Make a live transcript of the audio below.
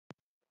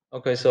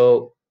Okay,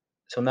 so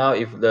now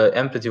if the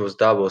amplitude was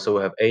double, so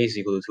we have a is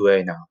equal to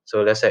 2a now.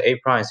 So let's say a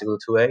prime is equal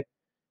to 2a.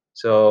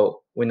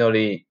 So we know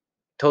the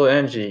total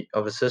energy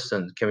of the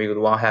system can be equal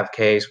to 1/2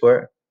 ka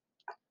squared,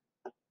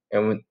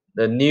 and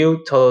the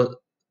new total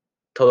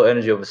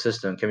energy of the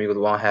system can be equal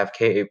to 1/2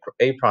 ka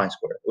a prime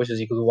squared, which is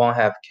equal to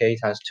 1/2 k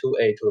times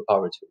 2a to the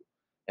power 2,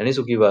 and this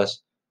will give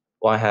us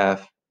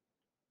 1/2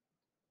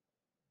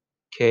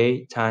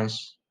 k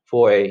times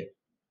 4a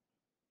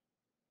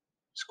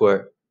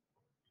squared,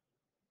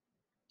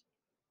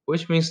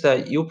 which means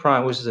that u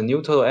prime, which is the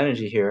new total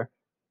energy here,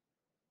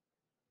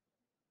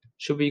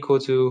 should be equal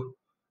to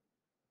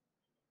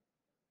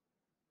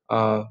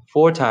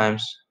 4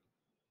 times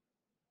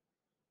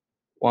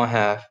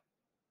 1/2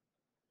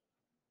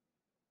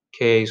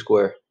 ka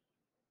squared,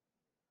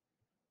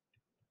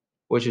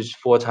 which is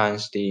 4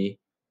 times the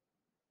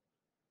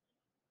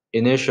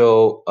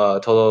initial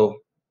total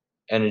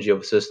energy of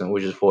the system,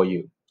 which is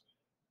 4u.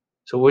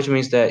 So which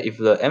means that if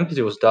the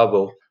amplitude was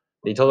double,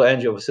 the total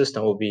energy of the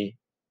system will be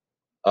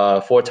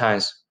 4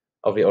 times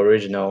of the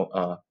original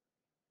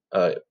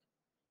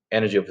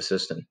energy of the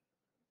system.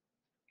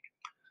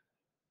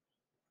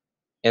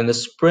 And the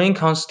spring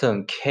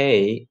constant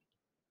K,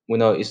 we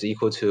know, is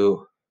equal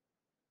to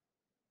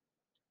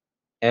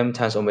m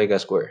times omega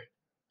squared.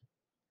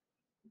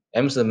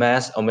 M is the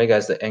mass, omega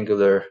is the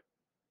angular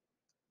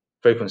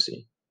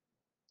frequency.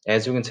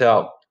 As you can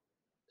tell,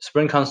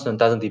 spring constant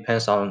doesn't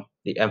depend on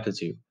the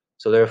amplitude,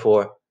 so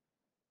therefore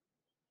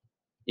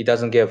it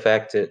doesn't get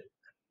affected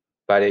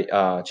by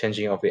the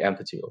changing of the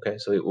amplitude. Okay,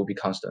 so it will be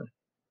constant.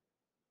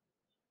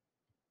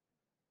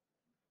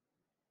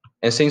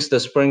 And since the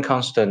spring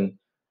constant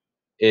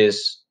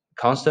is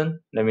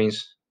constant, that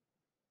means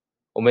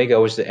omega,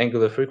 which is the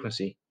angular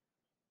frequency,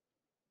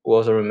 will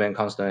also remain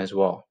constant as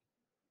well.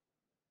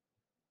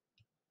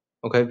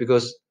 Okay,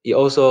 because it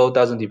also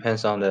doesn't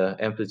depend on the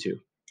amplitude.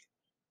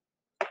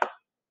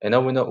 And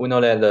now we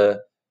know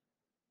that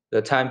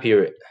the time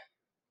period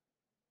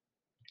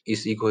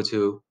is equal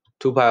to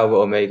 2 pi over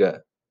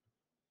omega.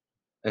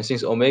 And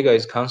since omega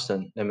is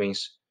constant, that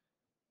means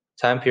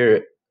time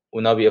period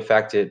will not be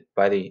affected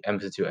by the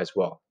amplitude as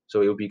well.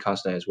 So it will be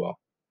constant as well.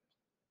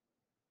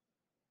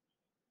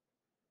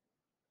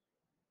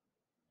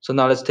 So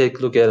now let's take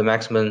a look at the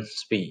maximum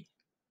speed.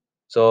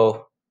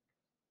 So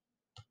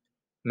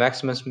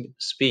maximum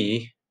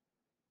speed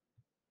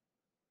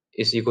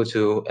is equal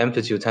to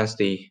amplitude times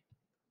the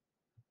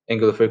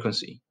angular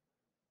frequency.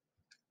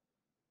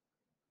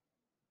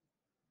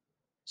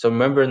 So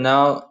remember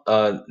now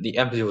the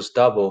amplitude was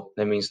double.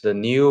 That means the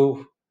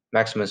new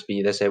maximum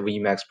speed, let's say V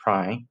max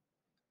prime,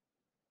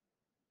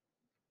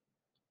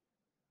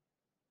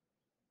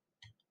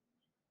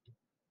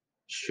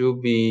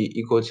 should be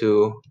equal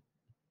to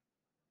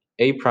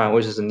A prime,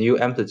 which is the new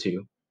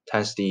amplitude,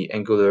 times the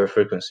angular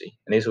frequency.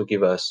 And this will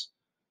give us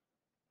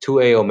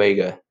 2A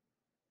omega,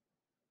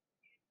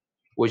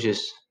 which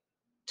is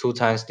 2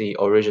 times the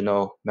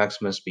original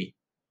maximum speed.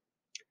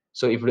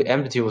 So if the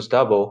amplitude was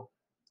double,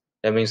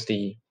 that means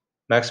the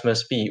maximum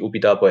speed will be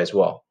double as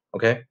well.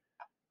 Okay?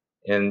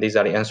 And these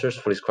are the answers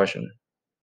for this question.